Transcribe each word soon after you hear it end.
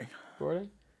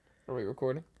recording? Are we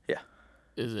recording? Yeah.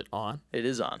 Is it on? It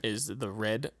is on. Is the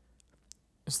red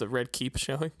keep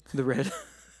showing? The red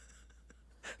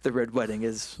wedding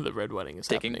is The red wedding is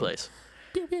taking happening. place.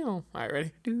 Pew, pew. All right,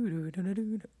 ready?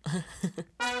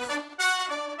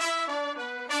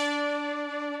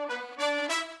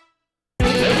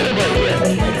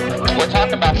 We're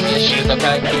talking about some issues,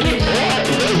 okay?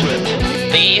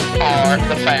 These are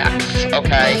the facts,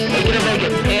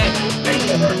 okay?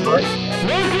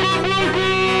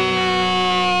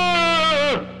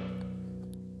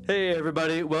 Hey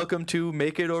everybody, welcome to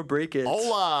Make It or Break It.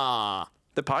 Hola!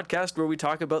 The podcast where we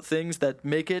talk about things that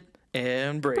make it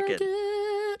and break it.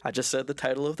 I just said the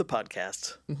title of the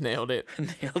podcast. Nailed it.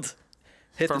 Nailed.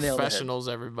 Hit the nail on the head. Professionals,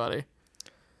 everybody.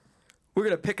 We're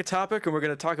going to pick a topic and we're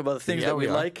going to talk about the things Yeah, that we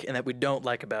we are. like and that we don't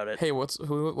like about it. Hey, what's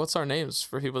our names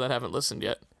for people that haven't listened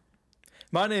yet?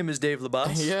 My name is Dave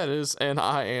Labas. Yeah, it is, and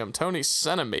I am Tony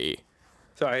Senemy.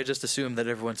 Sorry, I just assumed that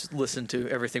everyone's listened to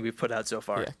everything we've put out so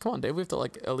far. Yeah, come on, Dave. We have to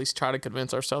at least try to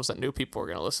convince ourselves that new people are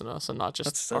going to listen to us and not just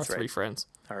That's our three right. friends.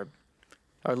 Our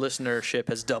listenership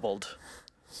has doubled.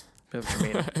 You know what I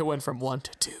mean? It went from 1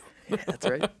 to 2. Yeah, that's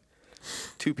right.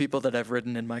 2 people that I've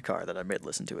ridden in my car that I made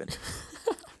listen to it.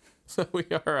 So we're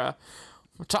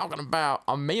talking about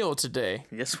a meal today.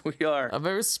 Yes, we are. A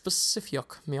very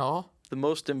specific meal. The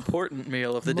most important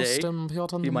meal of the day. Most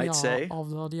important you might meal say.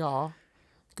 of the day.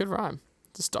 Good rhyme.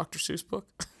 This Dr. Seuss book.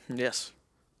 Yes.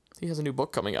 He has a new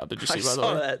book coming out. Did you see, I by the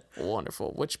saw way? that.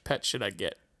 Wonderful. Which pet should I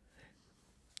get?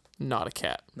 Not a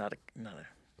cat. Not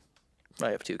a. I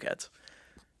have 2 cats.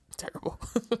 Terrible.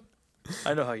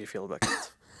 I know how you feel about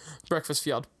cats. Breakfast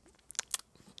field.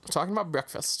 Talking about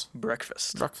breakfast.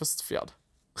 Breakfast. Breakfast field.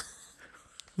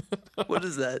 What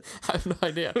is that? I have no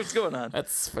idea. What's going on?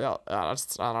 That's field. I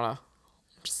don't know.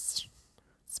 It's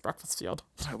breakfast field.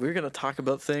 We're going to talk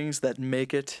about things that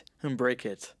make it and break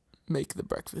it. Make the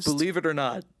breakfast. Believe it or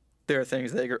not, there are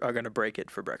things that are going to break it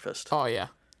for breakfast. Oh yeah.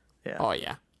 Yeah. Oh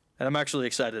yeah. And I'm actually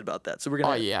excited about that. So we're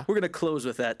going to yeah. we're going to close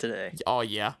with that today. Oh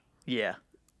yeah. Yeah.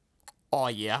 Oh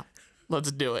yeah.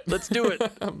 Let's do it. Let's do it.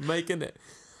 I'm making it.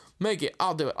 Make it.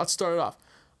 I'll do it. Let's start it off.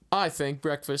 I think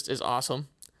breakfast is awesome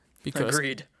because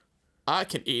Agreed. I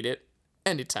can eat it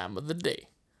any time of the day.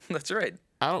 That's right.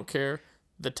 I don't care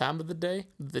the time of the day.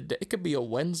 It could be a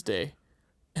Wednesday,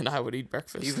 and I would eat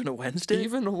breakfast. Even a Wednesday?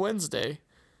 Even a Wednesday.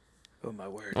 Oh, my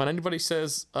word. When anybody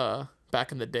says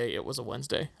back in the day it was a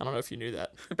Wednesday, I don't know if you knew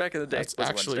that. Back in the day, That's it was a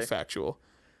actually Wednesday. factual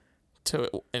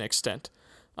to an extent.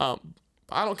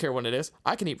 I don't care when it is.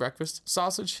 I can eat breakfast,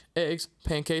 sausage, eggs,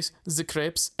 pancakes, the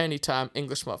crepes, anytime,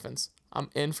 English muffins. I'm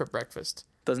in for breakfast.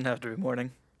 Doesn't have to be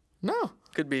morning. No.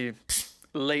 Could be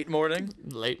late morning,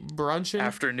 Late brunching.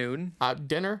 afternoon.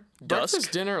 Dinner. Dusk.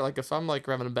 Breakfast dinner. Like if I'm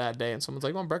having a bad day and someone's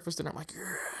like, "Want breakfast dinner?" I'm like,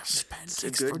 "Yes, It's a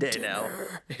pancakes good for day dinner."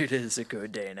 now. It is a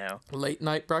good day now. Late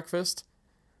night breakfast.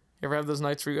 You ever have those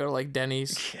nights where you go to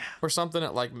Denny's Yeah. or something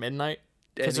at midnight?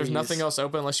 Because there's nothing Denny's. else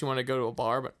open unless you want to go to a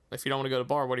bar. But if you don't want to go to a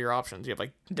bar, what are your options? You have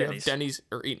Denny's. Denny's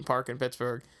or Eaton Park in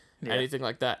Pittsburgh, Yeah. anything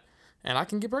like that. And I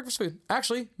can get breakfast food.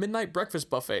 Actually, midnight breakfast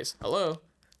buffets. Hello.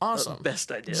 Awesome.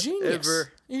 Best idea Genius.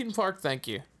 ever. Eaton Park, thank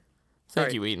you. Thank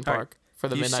right, you, Eaton all right. Park, for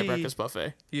the You midnight see- breakfast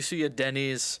buffet. You see a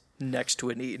Denny's next to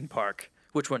an Eaton Park.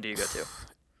 Which one do you go to?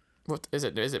 What is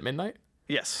it? Is it midnight?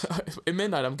 Yes. At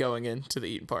midnight, I'm going into the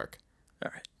Eaton Park.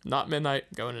 All right. Not midnight,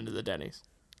 going into the Denny's.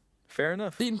 Fair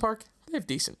enough. The Eaton Park, they have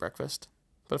decent breakfast.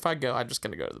 But if I go, I'm just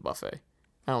going to go to the buffet.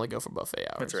 I only go for buffet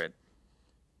hours. That's right.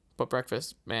 But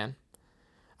breakfast, man,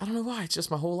 I don't know why. It's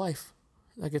just my whole life.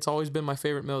 It's always been my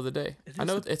favorite meal of the day. I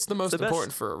know it's the most the best.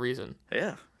 important for a reason.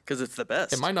 Yeah, because it's the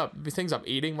best. It might not be things I'm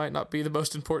eating, might not be the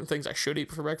most important things I should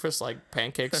eat for breakfast, like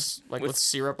pancakes, with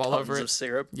syrup all over Tons it. of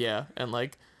syrup. Yeah, and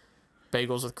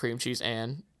bagels with cream cheese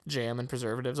and jam and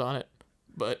preservatives on it.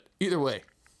 But either way,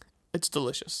 it's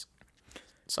delicious.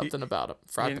 Something about it.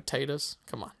 Fried potatoes.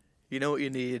 Come on. You know what you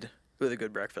need with a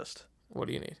good breakfast? What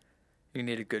do you need? You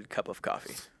need a good cup of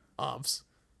coffee. Obs.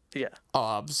 Yeah.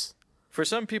 Obs. For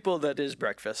some people, that is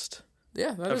breakfast.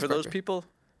 Yeah, that And is for those breakfast. people,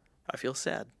 I feel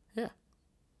sad. Yeah.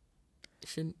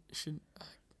 You should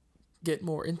get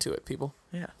more into it, people.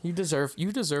 Yeah. You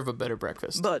deserve a better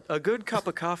breakfast. But a good cup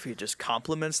of coffee just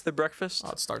complements the breakfast.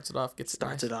 It starts it off, gets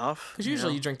Starts it off. Because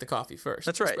usually you drink the coffee first.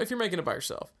 That's right. If you're making it by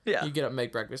yourself. Yeah. You get up and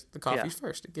make breakfast. The coffee's Yeah.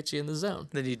 first. It gets you in the zone.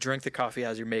 Then you drink the coffee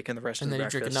as you're making the rest And of then the you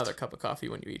breakfast. drink another cup of coffee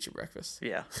when you eat your breakfast.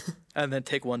 Yeah. And then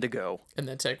take one to go. And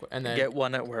then Get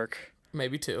one at work.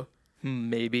 maybe 2.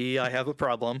 Maybe I have a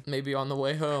problem. Maybe on the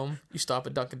way home, you stop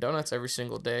at Dunkin' Donuts every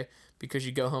single day because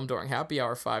you go home during happy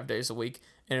hour 5 days a week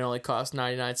and it only costs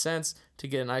 99 cents to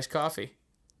get an iced coffee.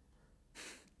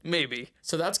 Maybe.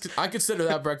 So I consider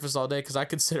that breakfast all day because I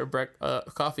consider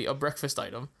coffee a breakfast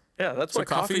item. Yeah, that's why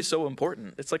coffee- coffee's so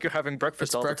important. It's like you're having breakfast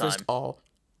It's all breakfast the time. all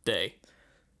day.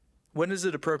 When is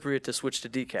it appropriate to switch to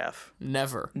decaf?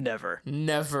 Never. Never.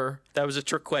 Never That was a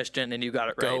trick question, and you got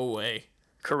it right. go away.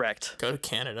 Correct. Go to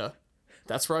Canada.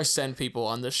 That's where I send people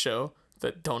on this show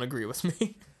that don't agree with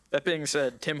me. That being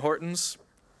said, Tim Hortons,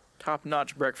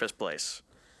 top-notch breakfast place.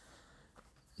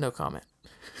 No comment.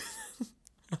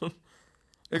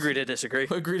 Agree to disagree.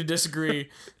 Agree to disagree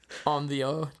on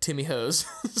the Timmy Hose.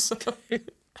 So,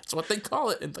 that's what they call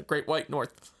it in the Great White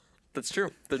North. That's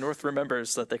true. The North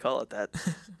remembers that they call it that.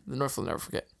 The North will never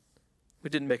forget. We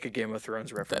didn't make a Game of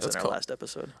Thrones reference That's in our cool. last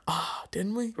episode. Ah,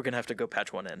 didn't we? We're going to have to go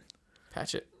patch one in.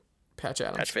 Patch it. Patch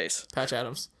Adams. Patch face. Patch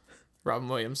Adams. Robin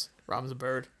Williams. Robin's a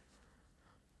bird.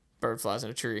 Bird flies in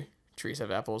a tree. Trees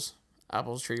have apples.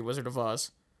 Apples tree. Wizard of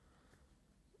Oz.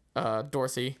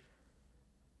 Dorothy.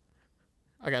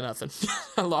 I got nothing.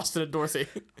 I lost it at Dorothy.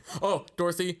 Oh,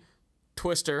 Dorothy.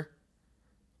 Twister.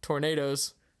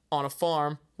 Tornadoes. On a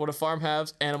farm. What a farm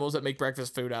has? Animals that make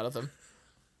breakfast food out of them.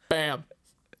 Bam.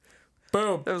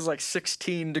 Boom. That was like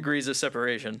 16 degrees of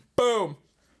separation. Boom.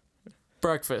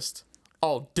 Breakfast.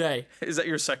 All day. Is that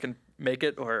your second make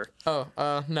it, or? Oh,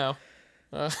 no.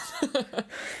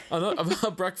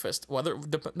 About breakfast. Whether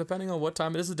depending on what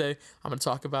time it is of the day, I'm gonna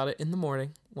talk about it in the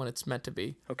morning when it's meant to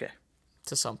be. Okay.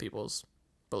 To some people's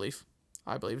belief,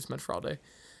 I believe it's meant for all day.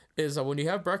 Is when you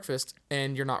have breakfast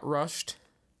and you're not rushed.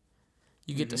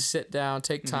 You get to sit down,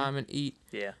 take time, and eat.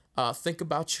 Yeah. Think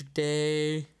about your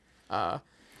day.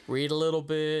 Read a little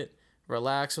bit.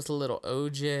 Relax with a little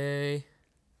OJ.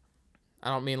 I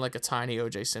don't mean like a tiny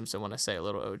OJ Simpson when I say a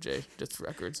little OJ, just for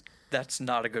records. That's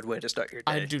not a good way to start your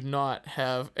day. I do not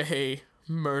have a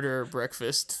murder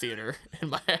breakfast theater in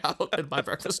my house, in my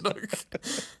breakfast nook.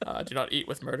 I do not eat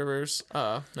with murderers.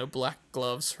 No black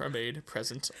gloves are made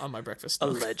present on my breakfast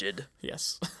nook. Alleged.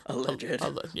 Yes. Alleged.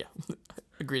 Yeah.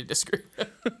 Agree to disagree.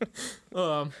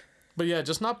 But yeah,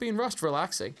 just not being rushed,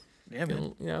 relaxing. Yeah,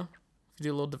 man. You know, if you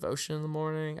do a little devotion in the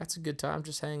morning, that's a good time.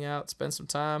 Just hang out, spend some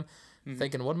time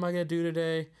thinking, what am I going to do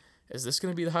today? Is this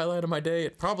going to be the highlight of my day?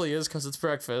 It probably is because it's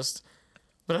breakfast.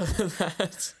 But other than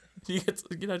that,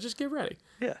 just get ready.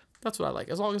 Yeah. That's what I like.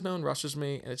 As long as no one rushes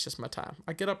me and it's just my time.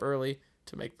 I get up early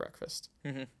to make breakfast.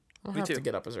 I don't have too. to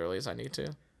get up as early as I need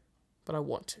to, but I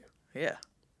want to Yeah.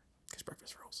 because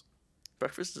breakfast rules.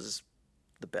 Breakfast is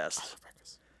the best. I love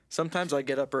breakfast. Sometimes I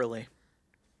get up early.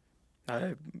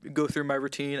 I go through my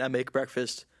routine. I make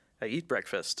breakfast. I eat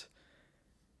breakfast.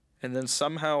 And then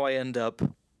somehow I end up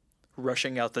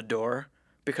rushing out the door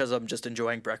because I'm just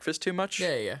enjoying breakfast too much.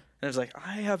 Yeah. And it's like,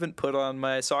 I haven't put on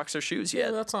my socks or shoes Yeah,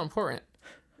 yet. that's not important.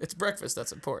 It's breakfast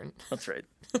that's important. That's right.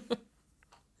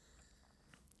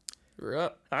 You're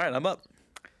up. All right, I'm up.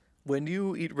 When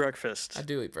you eat breakfast, I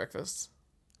do eat breakfast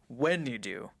when you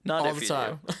do, not all if the you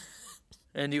time. do,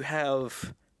 and you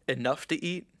have enough to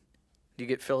eat, you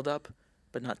get filled up,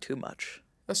 but not too much.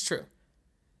 That's true.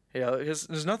 You know, because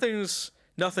there's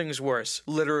nothing's worse.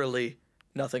 Literally,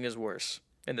 nothing is worse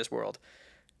in this world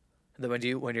than when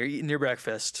you're eating your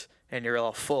breakfast and you're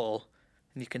all full,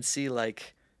 and you can see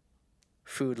like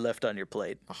food left on your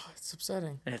plate, Oh, it's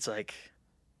upsetting. and it's like,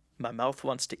 my mouth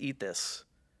wants to eat this,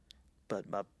 but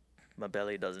my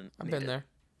belly doesn't. I've need been it. there.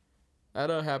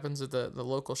 That Happens at the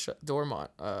local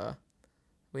Dormont.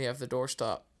 We have the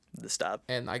doorstop, The stop.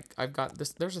 and I've got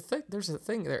this. There's a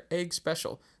thing there, egg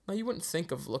special. Now you wouldn't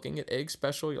think of looking at egg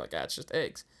special. You're like, it's just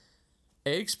eggs.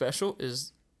 Egg special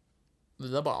is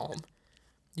the bomb.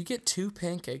 You get 2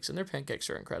 pancakes, and their pancakes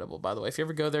are incredible. By the way, if you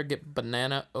ever go there, get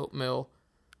banana, oatmeal,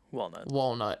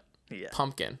 walnut, Yeah.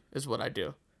 pumpkin is what I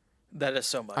do. That is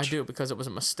so much. I do because it was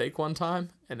a mistake one time,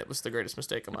 and it was the greatest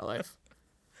mistake of my life.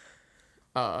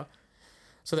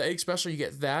 So the egg special, you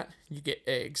get that, you get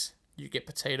eggs, you get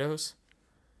potatoes,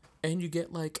 and you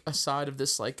get like a side of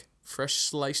this like fresh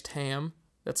sliced ham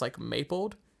that's like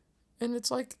mapled, and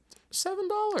it's like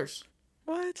 $7.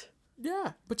 What?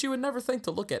 Yeah, but you would never think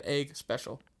to look at egg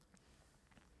special.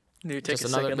 You take Just a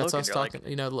another second that's look us and you're talking. like,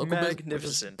 You know, the local business,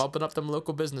 magnificent. bumping up them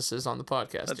local businesses on the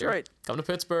podcast. That's here. right. Come to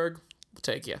Pittsburgh, we'll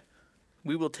take you.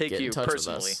 we will take Get you in touch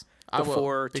personally with us. I will,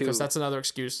 before because 2. that's another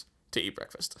excuse to eat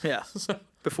breakfast. Yeah,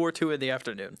 before 2 in the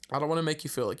afternoon. I don't want to make you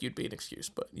feel like you'd be an excuse,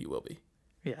 but you will be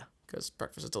Yeah. because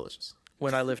breakfast is delicious.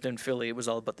 When I lived in Philly, it was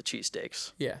all about the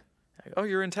cheesesteaks. Yeah. Like, oh,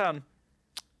 you're in town.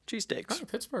 Cheesesteaks. Oh,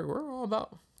 Pittsburgh, we're all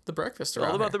about the breakfast All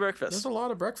around about here. the breakfast. There's a lot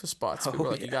of breakfast spots. People Oh,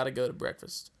 are like, you yeah. got to go to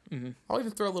breakfast. I'll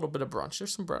even throw a little bit of brunch.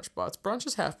 There's some brunch spots. Brunch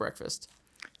is half breakfast.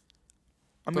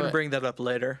 I'm going to but- bring that up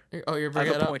later. Oh, you're I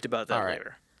bringing have it a up? point about that All right.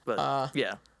 later. But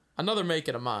yeah. Another make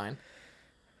it of mine.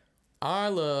 I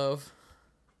love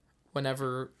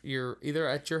whenever you're either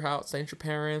at your house, staying at your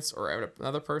parents, or at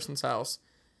another person's house,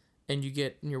 and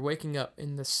you're waking up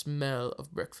and the smell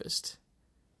of breakfast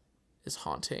is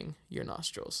haunting your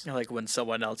nostrils. Like when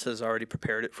someone else has already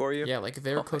prepared it for you. Yeah, like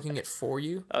they're cooking it for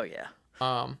you. Oh yeah.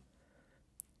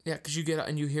 Yeah, because you get out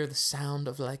and you hear the sound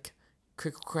of like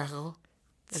crickle crackle.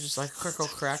 It's just like crickle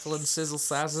crackle and sizzle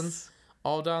sazzin'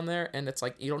 all down there, and it's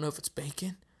like you don't know if it's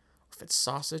bacon, or if it's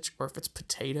sausage, or if it's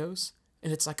potatoes,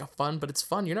 and it's like but it's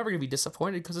fun. You're never gonna be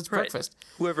disappointed because it's breakfast.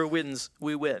 Whoever wins,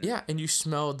 we win. Yeah, and you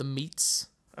smell the meats.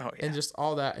 Oh yeah. And just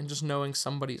all that, and just knowing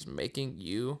somebody's making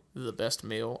you the best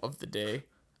meal of the day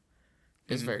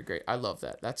is very great. I love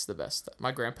that. That's the best.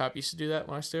 My grandpa used to do that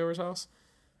when I stayed over his house.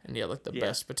 And he had like the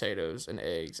best potatoes and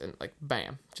eggs and like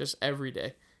bam, just every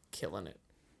day, killing it.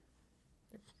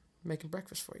 Making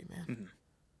breakfast for you, man.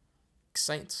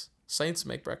 Saints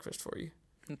make breakfast for you.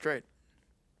 That's right.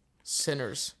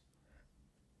 Sinners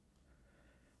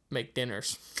make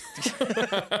dinners.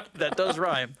 That does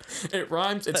rhyme. It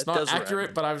rhymes. It's That not does accurate,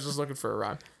 rhyme. but I was just looking for a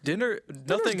rhyme.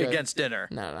 Nothing good. against dinner.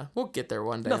 No. We'll get there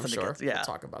one day, Nothing I'm sure. against, yeah. We'll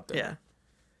talk about dinner. Yeah.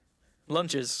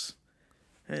 Lunches.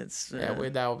 It's That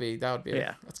would be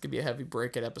Yeah. that's gonna be a heavy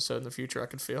break-it episode in the future. I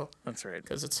can feel that's right.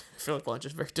 because I feel like lunch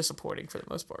is very disappointing for the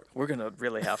most part. We're gonna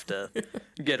really have to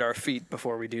get our feet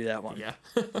before we do that one. Yeah.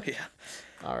 Yeah.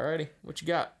 Alrighty, what you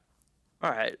got?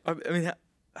 All right. I mean,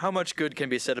 how much good can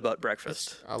be said about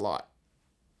breakfast? A lot.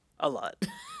 A lot.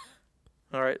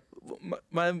 All right.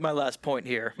 My last point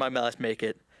here. My last make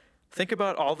it. Think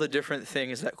about all the different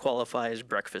things that qualify as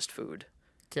breakfast food.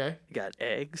 Okay. You got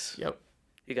eggs. Yep.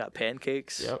 You got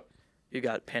pancakes. Yep. You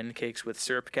got pancakes with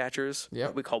syrup catchers. Yep.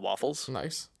 What we call waffles.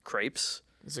 Nice. Crepes.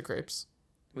 Is it grapes?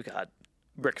 We got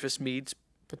breakfast meats.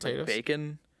 Potatoes. Like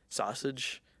bacon,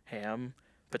 sausage, ham,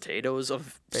 potatoes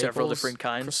of several Bagels, different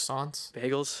kinds. Croissants.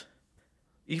 Bagels.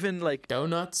 Even like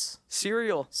Donuts.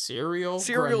 cereal. Cereal.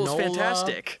 Cereal is granola,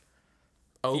 fantastic.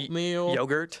 Oatmeal.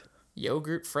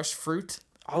 Yogurt. Fresh fruit.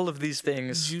 All of these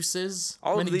things. Juices.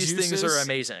 All many of these things juices, are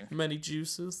amazing. Many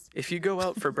juices. If you go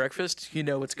out for breakfast, you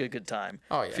know it's a good time.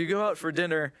 Oh, yeah. If you go out for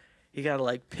dinner, you gotta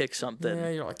like pick something. Yeah,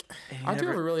 you're like, I do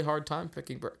have a really hard time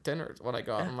picking dinner when I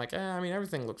go out. I'm like, I mean,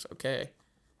 everything looks okay.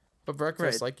 But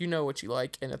breakfast, Right. like, you know what you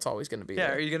like, and it's always going to be Yeah,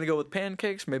 there. are you gonna go with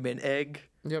pancakes? Maybe an egg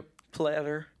Yep.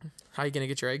 platter. How are you going to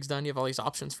get your eggs done? You have all these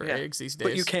options for Yeah. eggs these days.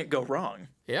 But you can't go wrong.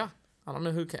 Yeah. I don't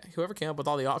know whoever came up with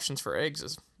all the options for eggs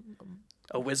is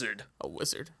A wizard. a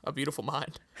wizard, a beautiful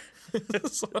mind.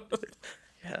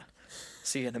 Yeah.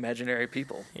 Seeing imaginary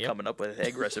people Yep. coming up with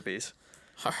egg recipes.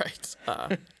 All right.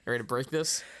 Ready to break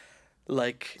this?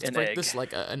 Like Let's an break egg. this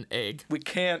like an egg. We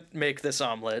can't make this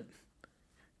omelet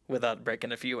without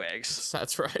breaking a few eggs.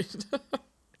 That's right.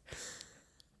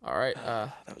 All right.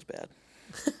 That was bad.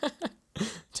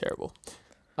 Terrible.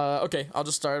 Okay, I'll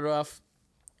just start it off.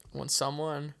 When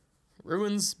someone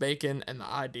ruins bacon and the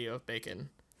idea of bacon.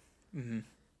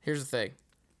 Here's the thing.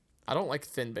 I don't like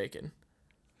thin bacon.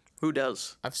 Who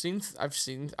does?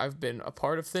 I've been a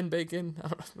part of thin bacon. I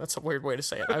don't know, that's a weird way to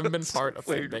say it. I haven't been part of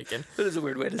thin Weird. bacon. That is a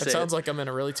weird way to It say sounds it. like I'm in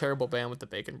a really terrible band with the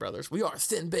Bacon Brothers. We are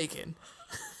thin bacon.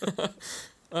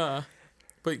 But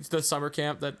the summer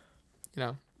camp that,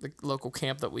 the local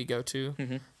camp that we go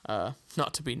to,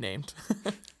 not to be named.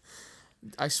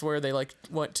 I swear they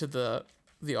went to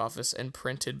the office and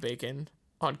printed bacon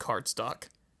on cardstock,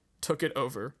 took it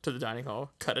over to the dining hall,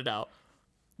 cut it out,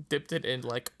 dipped it in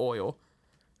oil,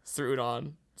 threw it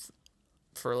on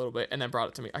for a little bit, and then brought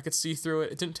it to me. I could see through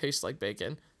it. It didn't taste like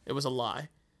bacon. It was a lie.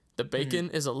 The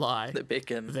bacon is a lie. The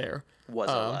bacon There. was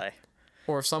a lie.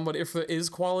 Or if it is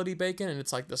quality bacon and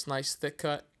it's this nice thick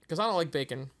cut, because I don't like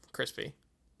bacon crispy.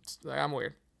 I'm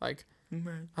weird. I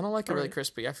don't like it really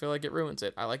crispy. I feel like it ruins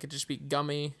it. I like it to just be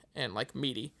gummy and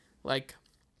meaty, like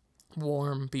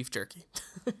warm beef jerky.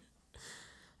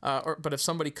 But if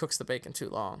somebody cooks the bacon too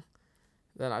long,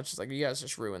 then I just you guys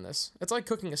just ruin this. It's like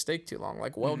cooking a steak too long,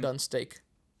 well done steak.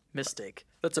 Mistake.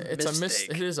 That's a It's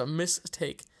mistake. it is a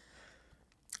mistake.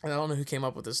 And I don't know who came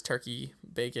up with this turkey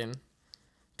bacon,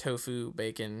 tofu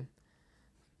bacon.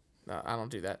 I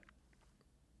don't do that.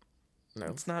 No,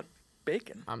 It's not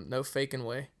bacon. I'm no faking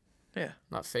way. Yeah.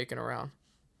 Not faking around.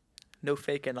 No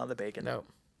faking on the bacon. No.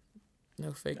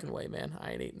 No faking way, man.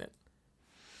 I ain't eating it.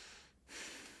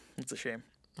 It's a shame.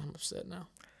 I'm upset now.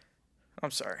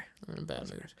 I'm sorry. I'm in a bad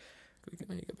mood.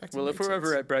 We need to get back to Well, the if we're basics.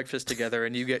 ever at breakfast together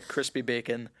and you get crispy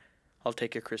bacon, I'll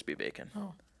take your crispy bacon.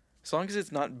 Oh. As long as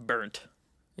it's not burnt.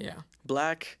 Yeah.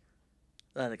 Black,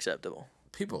 unacceptable.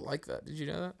 People like that. Did you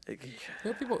know that? Like, You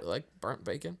know people like burnt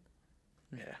bacon?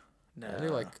 yeah. No. I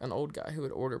knew an old guy who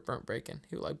would order burnt bacon.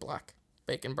 He would like black.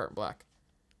 Bacon burnt black.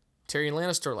 Tyrion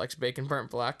Lannister likes bacon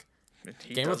burnt black.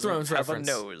 He Game of doesn't Thrones have reference.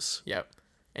 a nose. Yep.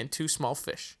 And 2 small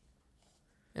fish.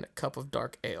 And a cup of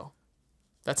dark ale.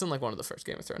 That's in like one of the first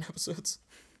Game of Thrones episodes.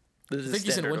 This is I think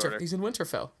he's in standard Winter. order. He's in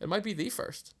Winterfell. It might be the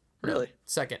first. No, Really?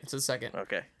 second. It's the second.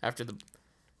 Okay. After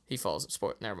he falls.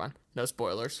 Never mind. No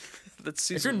spoilers. That's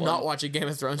If season you're one. not watching Game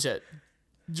of Thrones yet,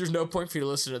 there's no point for you to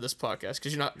listen to this podcast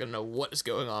because you're not gonna know what is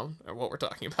going on or what we're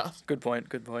talking about. Good point.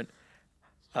 Good point.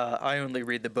 I only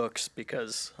read the books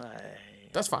because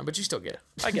That's fine, but you still get it.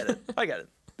 I get it. I get it.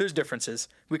 There's differences.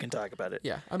 We can talk about it.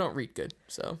 Yeah, I don't read good,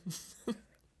 so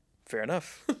Fair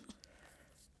enough.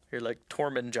 You're like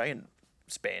Tormund Giant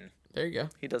Spain. there you go.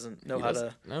 He doesn't know He how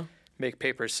doesn't- to no, make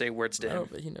papers say words to no, him.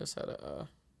 but he knows how to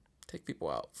take people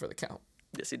out for the count.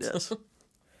 Yes, he does.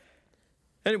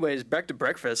 Anyways, back to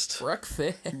breakfast.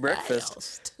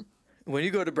 Breakfast. When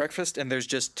you go to breakfast and there's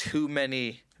just too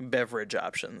many beverage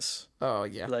options, Oh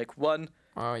yeah. like one,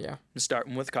 Oh yeah.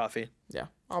 starting with coffee. Yeah.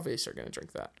 Obviously, you're gonna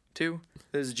drink that. 2,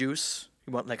 there's juice.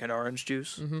 You want like an orange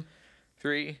juice.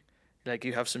 3, like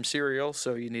you have some cereal,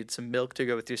 so you need some milk to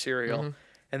go with your cereal.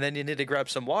 And then you need to grab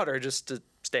some water just to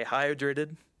stay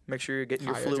hydrated. Make sure you're getting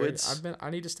your Hydrated. fluids. I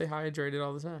need to stay hydrated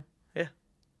all the time. Yeah.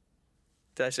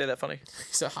 Did I say that funny?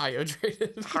 So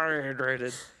hydrated.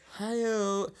 Hydrated.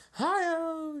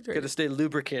 Hydrated. Got to stay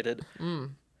lubricated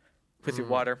with your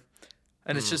water.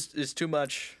 And it's too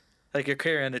much. Like you're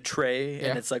carrying a tray Yeah.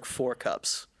 and it's like 4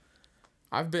 cups.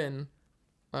 I've been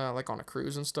like on a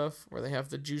cruise and stuff where they have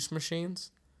the juice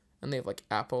machines, and they have like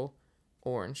apple,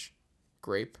 orange,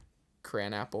 grape,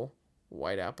 cran apple,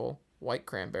 white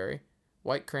cranberry,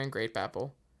 white cran grape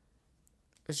apple.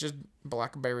 It's just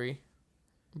blackberry,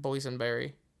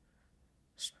 boysenberry,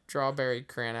 strawberry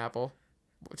cran apple,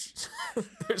 which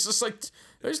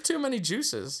there's too many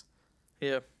juices.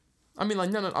 Yeah. I mean,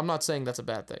 like, no, I'm not saying that's a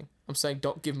bad thing. I'm saying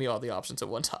don't give me all the options at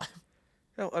one time.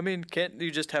 No, I mean, can't you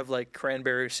just have like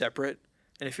cranberry separate?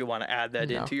 And if you want to add that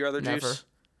No, into your other never. juice?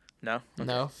 No? Okay.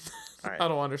 No, All right. I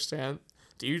don't understand.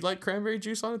 Do you like cranberry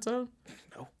juice on its own?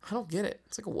 No. I don't get it.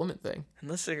 It's like a woman thing.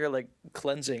 Unless you're like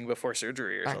cleansing before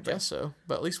surgery or I something. guess so,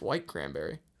 but at least white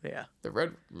cranberry. Yeah. The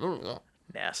red,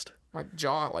 Nasty. my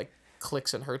jaw like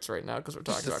clicks and hurts right now because we're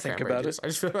talking To about think cranberry about juice. I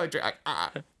just feel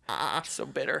like So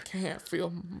bitter. can't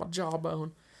feel my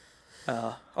jawbone.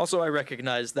 Also, I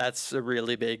recognize that's a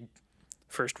really big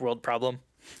first world problem.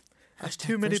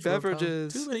 Too many First world problem.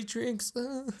 beverages. Too many drinks.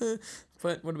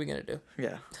 But what are we gonna do?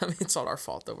 Yeah. I mean, it's not our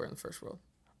fault that we're in the first world.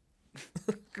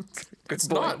 Good It's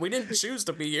point. not. We didn't choose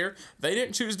to be here. They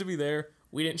didn't choose to be there.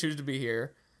 We didn't choose to be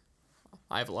here.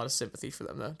 I have a lot of sympathy for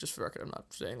them, though. Just for the record, I'm not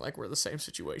saying like we're the same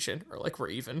situation or like we're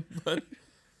even. But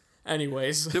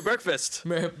anyways, To breakfast.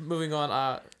 moving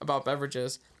on about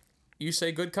beverages. You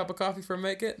say good cup of coffee for a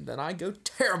make it, then I go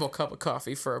terrible cup of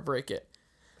coffee for a break it.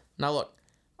 Now look,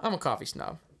 I'm a coffee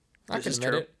snob. I This can is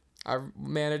admit true. it. I've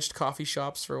managed coffee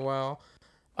shops for a while.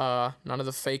 None of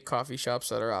the fake coffee shops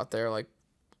that are out there like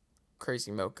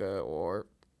Crazy Mocha or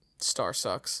Star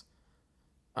Sucks.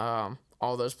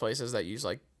 All those places that use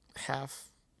like half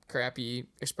crappy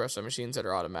espresso machines that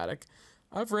are automatic.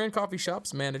 I've ran coffee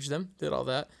shops, managed them, did all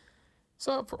that.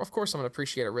 So of course I'm gonna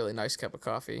appreciate a really nice cup of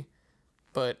coffee.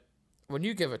 But when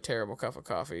you give a terrible cup of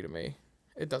coffee to me,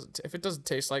 it doesn't. If it doesn't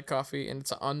taste like coffee and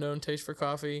it's an unknown taste for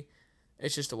coffee,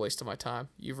 it's just a waste of my time.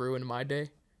 You've ruined my day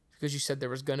because you said there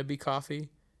was gonna be coffee,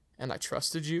 and I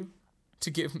trusted you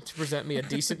to present me a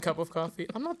decent cup of coffee.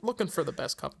 I'm not looking for the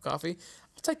best cup of coffee.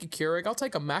 I'll take a Keurig. I'll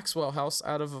take a Maxwell House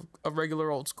out of a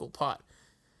regular old school pot.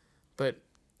 But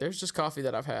there's just coffee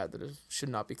that I've had that should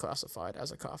not be classified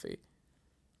as a coffee.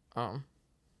 I'm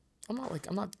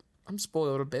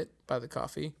spoiled a bit by the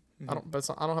coffee. I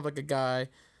don't have like a guy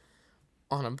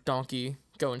on a donkey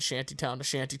going shantytown to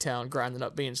shantytown grinding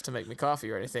up beans to make me coffee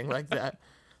or anything like that.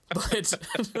 But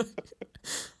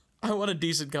I want a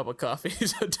decent cup of coffee.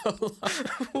 So don't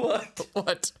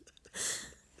what?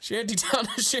 Shantytown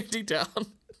to shantytown.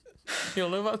 You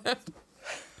don't know about that?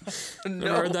 No.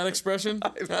 Never heard that expression?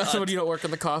 That's when you don't work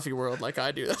in the coffee world like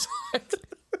I do. That's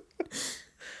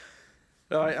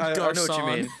No, I know what you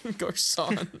mean. Garcon.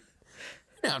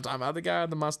 You know what I'm talking about. The guy with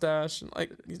the mustache. And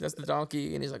like, that's the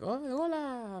donkey. And he's like, oh,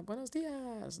 hola, buenos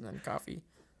dias. And then coffee.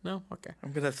 No? Okay.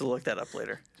 I'm going to have to look that up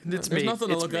later. It's There's me. nothing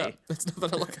to It's look me. up. There's nothing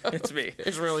to look up. It's me.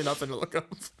 There's really nothing to look up.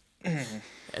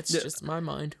 It's just my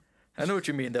mind. I know what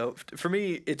you mean, though. For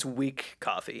me, it's weak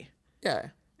coffee. Yeah.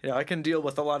 You know, I can deal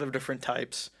with a lot of different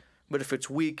types, but if it's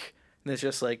weak, then it's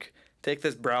just like, take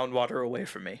this brown water away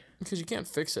from me. Because you can't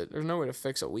fix it. There's no way to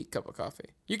fix a weak cup of coffee.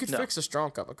 You could No. fix a strong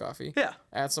cup of coffee. Yeah.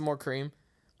 Add some more cream,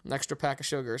 an extra pack of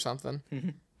sugar or something.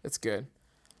 It's good.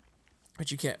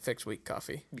 But you can't fix weak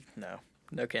coffee. No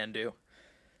can do.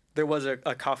 there was a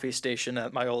coffee station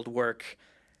at my old work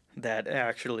that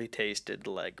actually tasted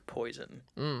like poison.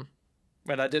 Mm.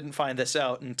 And I didn't find this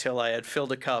out until I had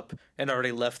filled a cup and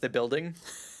already left the building.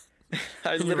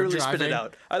 I you were literally spit it driving,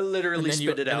 out. I literally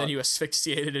spit it out. And then you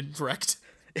asphyxiated and wrecked.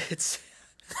 It's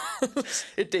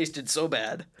it tasted so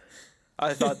bad.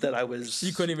 I thought that I was.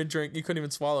 You couldn't even drink. You couldn't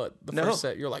even swallow it. The No. first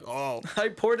set, you're like, oh, I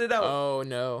poured it out. oh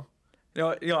no.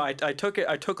 I took it.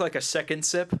 I took like a second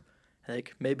sip.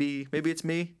 Like maybe it's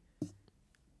me.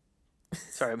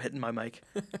 Sorry, I'm hitting my mic.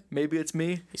 Maybe it's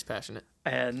me. He's passionate.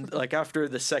 And like after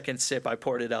the second sip, I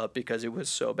poured it out because it was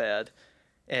so bad.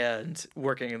 And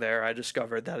working there, I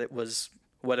discovered that it was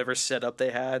whatever setup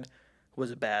they had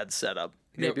was a bad setup.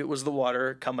 Maybe Yep. it was the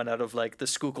water coming out of like the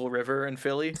Schuylkill River in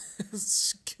Philly.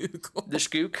 Skookle. The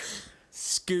Skook.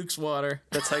 Skook's water.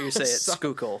 That's how you say it. So-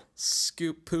 Schuylkill.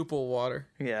 Scoop poople water.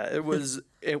 Yeah, it was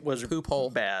Poop hole.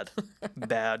 bad.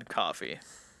 Bad coffee.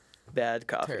 Bad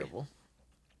coffee. Terrible.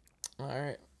 All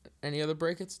right. Any other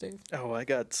break-its, Dave? Oh, I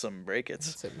got some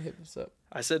break-its. Let's hit this up.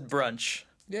 I said brunch.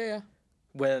 Yeah.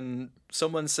 When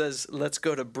someone says, let's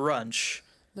go to brunch,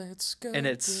 Let's go And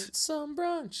it's- get some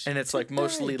brunch. and it's like today.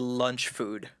 mostly lunch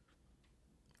food.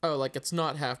 Oh, like it's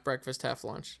not half breakfast, half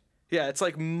lunch. Yeah, it's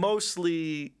like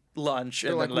mostly lunch. Or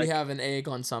And like then like, we have an egg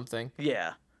on something.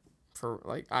 yeah. For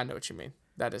like, I know what you mean.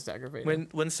 That is aggravating.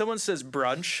 When someone says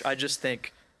brunch, I just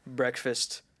think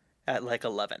breakfast at like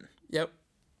 11. Yep.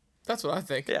 That's what I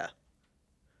think. Yeah.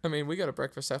 I mean, we go to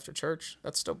breakfast after church.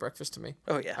 That's still breakfast to me.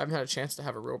 Oh, yeah. I haven't had a chance to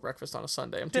have a real breakfast on a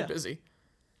Sunday. I'm too Yeah. busy.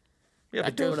 You have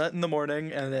a that goes- donut in the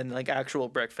morning and then like actual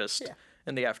breakfast Yeah.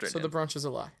 in the afternoon. So the brunch is a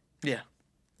lie. yeah.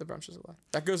 The brunch is a lie.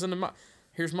 That goes into my.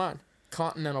 Here's mine.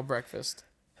 Continental breakfast.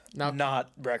 Now,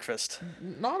 Not breakfast.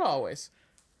 not always.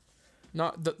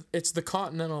 Not the. It's the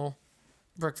continental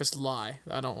breakfast lie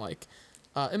that I don't like.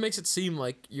 It makes it seem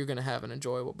like you're gonna have an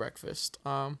enjoyable breakfast.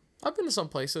 I've been to some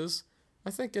places.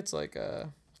 I think it's like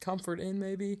a Comfort Inn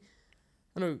maybe.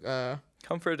 I know.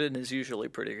 Comfort Inn is usually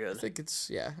pretty good. I think it's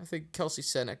yeah. I think Kelsey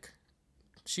Senek.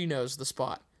 She knows the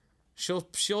spot.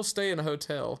 She'll stay in a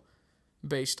hotel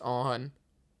based on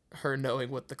her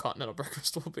knowing what the continental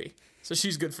breakfast will be. So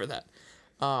she's good for that.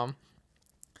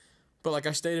 But like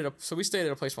we stayed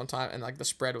at a place one time and like the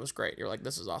spread was great. You're like,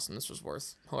 this is awesome. This was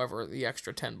worth however the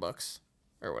extra $10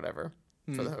 or whatever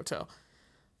for the hotel.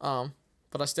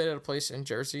 But I stayed at a place in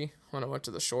Jersey when I went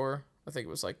to the shore. I think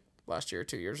it was like last year or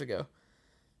 2 years ago.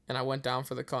 And I went down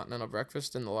for the continental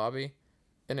breakfast in the lobby,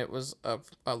 and it was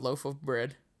a loaf of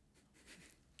bread,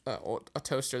 a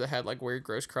toaster that had like weird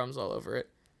gross crumbs all over it,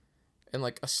 and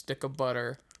like a stick of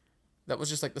butter that was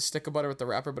just like the stick of butter with the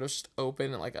wrapper, but it was just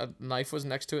open, and like a knife was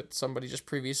next to it somebody just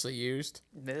previously used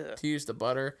Yeah. to use the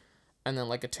butter, and then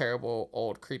like a terrible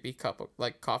old creepy cup of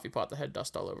like coffee pot that had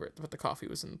dust all over it, but the coffee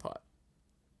was in the pot.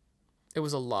 It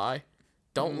was a lie.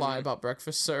 Don't lie about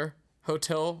breakfast, sir.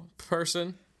 Hotel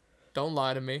person, don't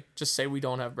lie to me. Just say we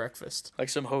don't have breakfast. Like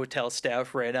some hotel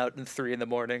staff ran out at 3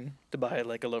 a.m. to buy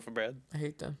like a loaf of bread. I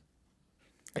hate them.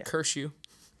 I Yeah. curse you.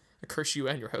 I curse you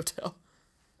and your hotel.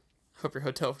 I hope your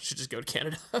hotel should just go to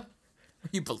Canada. Where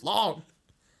you belong.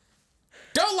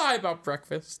 Don't lie about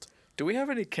breakfast. Do we have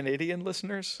any Canadian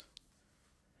listeners?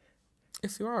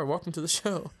 If you are, welcome to the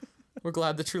show. We're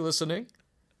glad that you're listening.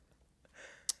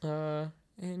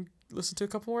 And listen to a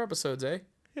couple more episodes, eh?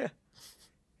 Yeah.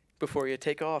 Before you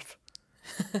take off.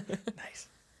 Nice.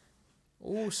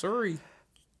 Oh, sorry.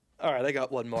 All right, I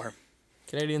got one more.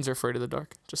 Canadians are afraid of the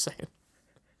dark. Just saying.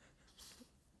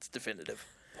 It's definitive.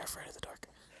 They're afraid of the dark.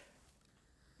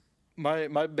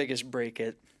 My biggest break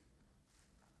it,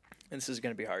 and this is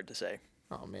going to be hard to say,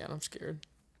 Oh, man, I'm scared.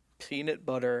 peanut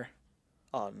butter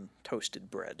on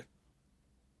toasted bread.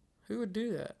 Who would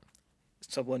do that?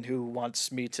 Someone who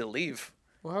wants me to leave.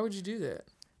 Why would you do that?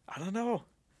 I don't know,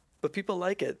 but people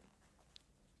like it.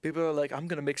 People are like, I'm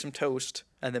going to make some toast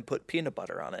and then put peanut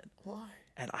butter on it. Why?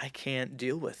 And I can't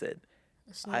deal with it.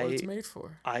 That's not what it's made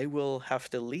for. I will have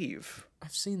to leave.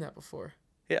 I've seen that before.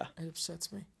 Yeah. It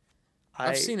upsets me.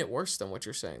 I've seen it worse than what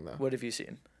you're saying, though. What have you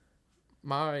seen?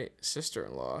 My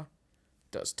sister-in-law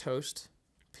does toast,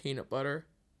 peanut butter,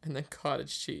 and then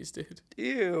cottage cheese, dude.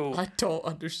 Ew. I don't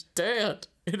understand.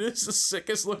 It is the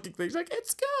sickest looking thing. She's like,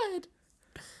 it's good.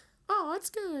 Oh, it's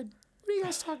good. What are you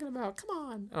guys talking about? Come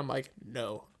on. And I'm like,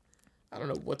 no. I don't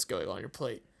know what's going on your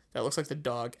plate. That looks like the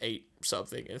dog ate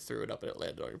something and threw it up and it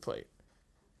landed on your plate.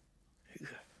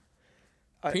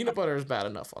 Peanut butter is bad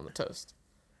enough on the toast.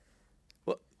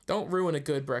 Well- Don't ruin a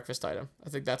good breakfast item. I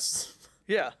think that's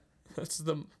Yeah.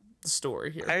 the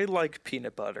story here. I like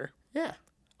peanut butter. Yeah.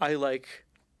 I like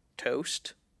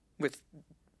toast with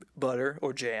butter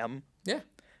or jam. Yeah.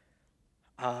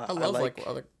 I love like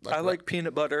other. I like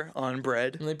peanut butter on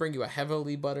bread. And they bring you a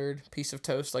heavily buttered piece of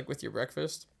toast like with your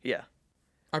breakfast. Yeah.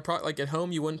 I probably like at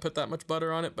home you wouldn't put that much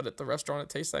butter on it, but at the restaurant it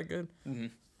tastes that good. Mm-hmm.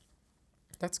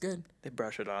 That's good. They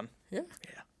brush it on. Yeah.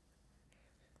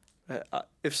 Yeah.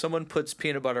 If someone puts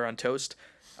peanut butter on toast,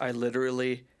 I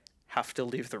literally have to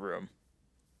leave the room.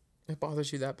 It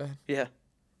bothers you that bad? Yeah.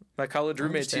 My college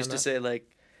roommates used to understand say,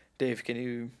 like, Dave, can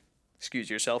you excuse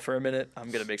yourself for a minute?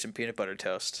 I'm going to make some peanut butter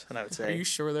toast. And I would Are say, you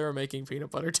sure they were making peanut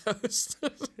butter toast?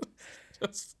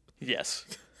 Just, yes.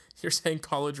 you're saying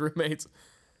college roommates.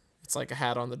 It's like a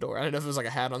hat on the door. I don't know if it was like a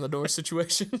hat on the door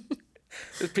situation.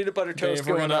 There's peanut butter toast Dave,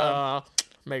 we're going gonna on.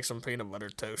 make some peanut butter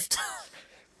toast.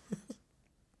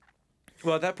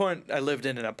 Well, at that point, I lived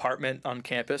in an apartment on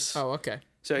campus. Oh, okay.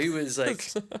 So he was like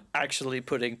actually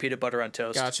putting peanut butter on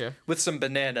toast. Gotcha. With some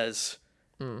bananas,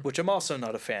 which I'm also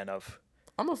not a fan of.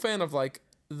 I'm a fan of like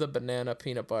the banana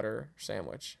peanut butter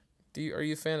sandwich. Are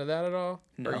you a fan of that at all?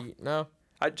 No. No?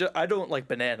 I don't like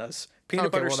bananas. Peanut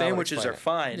Okay, butter well, that would sandwiches explain are it.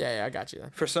 fine. Yeah, I got you then.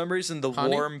 For some reason, the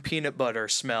Honey? warm peanut butter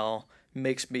smell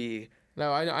makes me.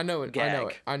 No, I know it. I know it.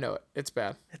 Gag. I know it. It's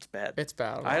bad. It's bad. It's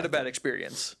bad. don't I had a like bad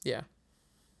experience. it. Yeah.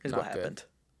 Is Not what good. happened.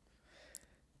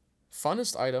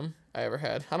 Funnest item I ever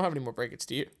had. I don't have any more breakfast.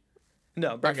 Do you?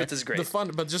 No, breakfast Okay. is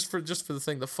great. But just for the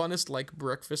thing, the funnest like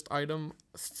breakfast item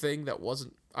thing that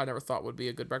wasn't I never thought would be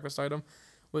a good breakfast item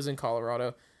was in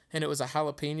Colorado, and it was a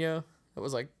jalapeno that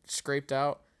was like scraped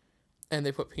out, and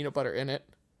they put peanut butter in it,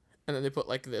 and then they put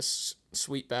like this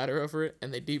sweet batter over it,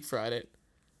 and they deep fried it,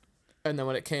 and then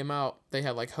when it came out, they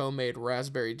had like homemade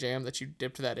raspberry jam that you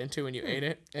dipped that into and you ate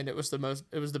it, and it was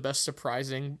the best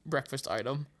surprising breakfast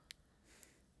item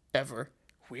ever.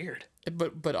 Weird.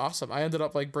 But awesome. I ended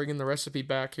up like bringing the recipe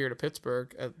back here to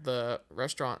Pittsburgh at the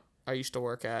restaurant I used to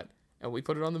work at, and we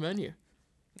put it on the menu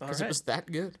because All right. it was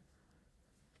that good.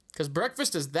 Because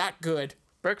breakfast is that good.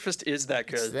 Breakfast is that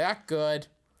It's good. that good.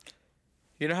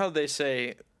 You know how they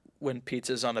say when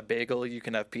pizza's on a bagel, you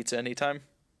can have pizza anytime?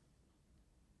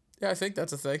 Yeah, I think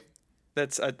that's a thing.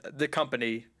 That's the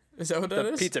company, Is that what that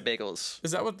the is? pizza bagels.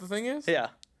 Is that what the thing is? Yeah.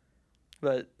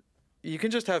 But you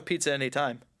can just have pizza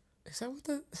anytime. Is that what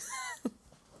the?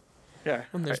 Yeah.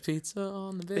 When there's pizza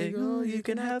on the bagel, Bagel, you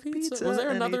can have pizza. Was pizza there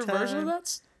another version of anytime.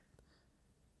 that?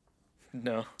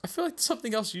 No. I feel like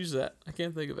something else used that. I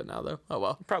can't think of it now though. Oh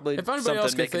well. Probably If anybody something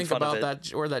else can making think fun of about it.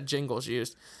 that or that jingle's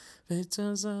used.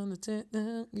 Pizza's on the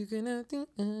table, you can have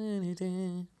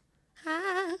anything.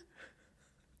 Ah.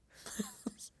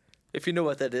 If you know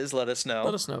what that is, let us know.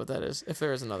 Let us know what that is. If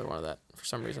there is another one of that. For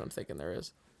some reason I'm thinking there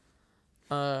is.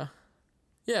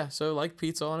 Yeah, so like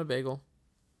pizza on a bagel.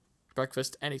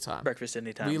 Breakfast anytime. Breakfast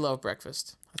anytime. We love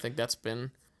breakfast. I think that's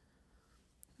been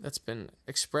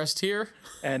expressed here.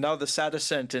 And now the saddest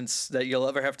sentence that you'll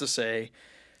ever have to say,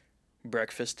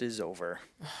 breakfast is over.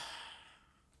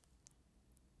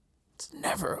 It's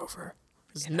never over.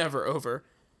 It's never over.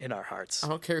 In our hearts. I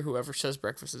don't care whoever says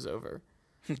breakfast is over.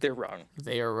 They're wrong.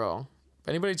 They are wrong. If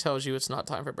anybody tells you it's not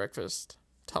time for breakfast,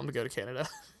 tell them to go to Canada.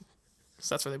 'Cause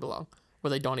that's where they belong. Where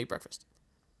they don't eat breakfast.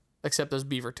 Except those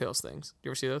beaver tails things. Do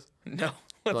you ever see those? No.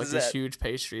 They're What like is these that? huge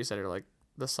pastries that are like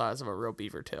the size of a real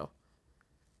beaver tail.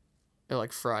 They're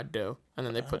like fried dough. And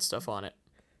then they put stuff on it.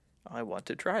 I want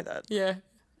to try that. Yeah.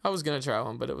 I was going to try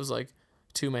one, but it was like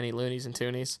too many loonies and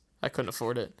toonies. I couldn't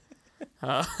afford it.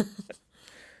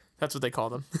 That's what they call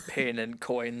them. Pain and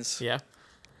coins. Yeah.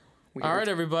 Weird. All right,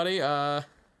 everybody.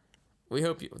 We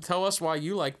hope you tell us why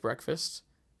you like breakfast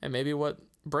and maybe what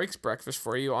breaks breakfast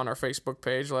for you on our Facebook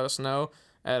page. Let us know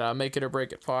at Make It or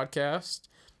Break It podcast,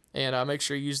 and make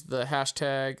sure you use the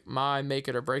hashtag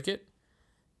 #MyMakeItOrBreakIt,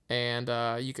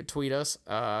 and you could tweet us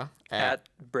At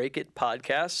Break It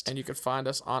Podcast. and you can find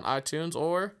us on iTunes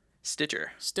or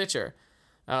Stitcher. Stitcher,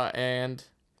 and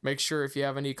make sure if you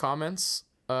have any comments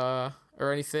or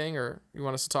anything or you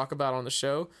want us to talk about on the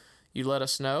show, you let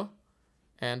us know.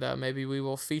 And maybe we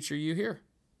will feature you here.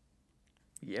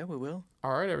 Yeah, we will.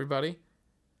 All right, everybody.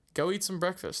 Go eat some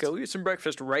breakfast. Go eat some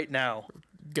breakfast right now.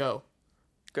 Go.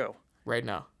 Go. Right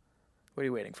now. What are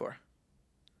you waiting for?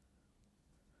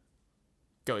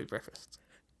 Go eat breakfast.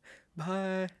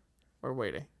 Bye. We're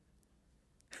waiting.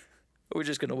 We're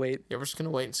just going to wait. Yeah, we're just going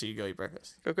to wait until you go eat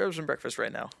breakfast. Go grab some breakfast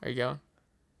right now. Are you going?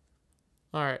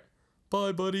 All right.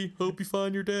 Bye, buddy. Hope you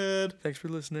find your dad. Thanks for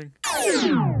listening.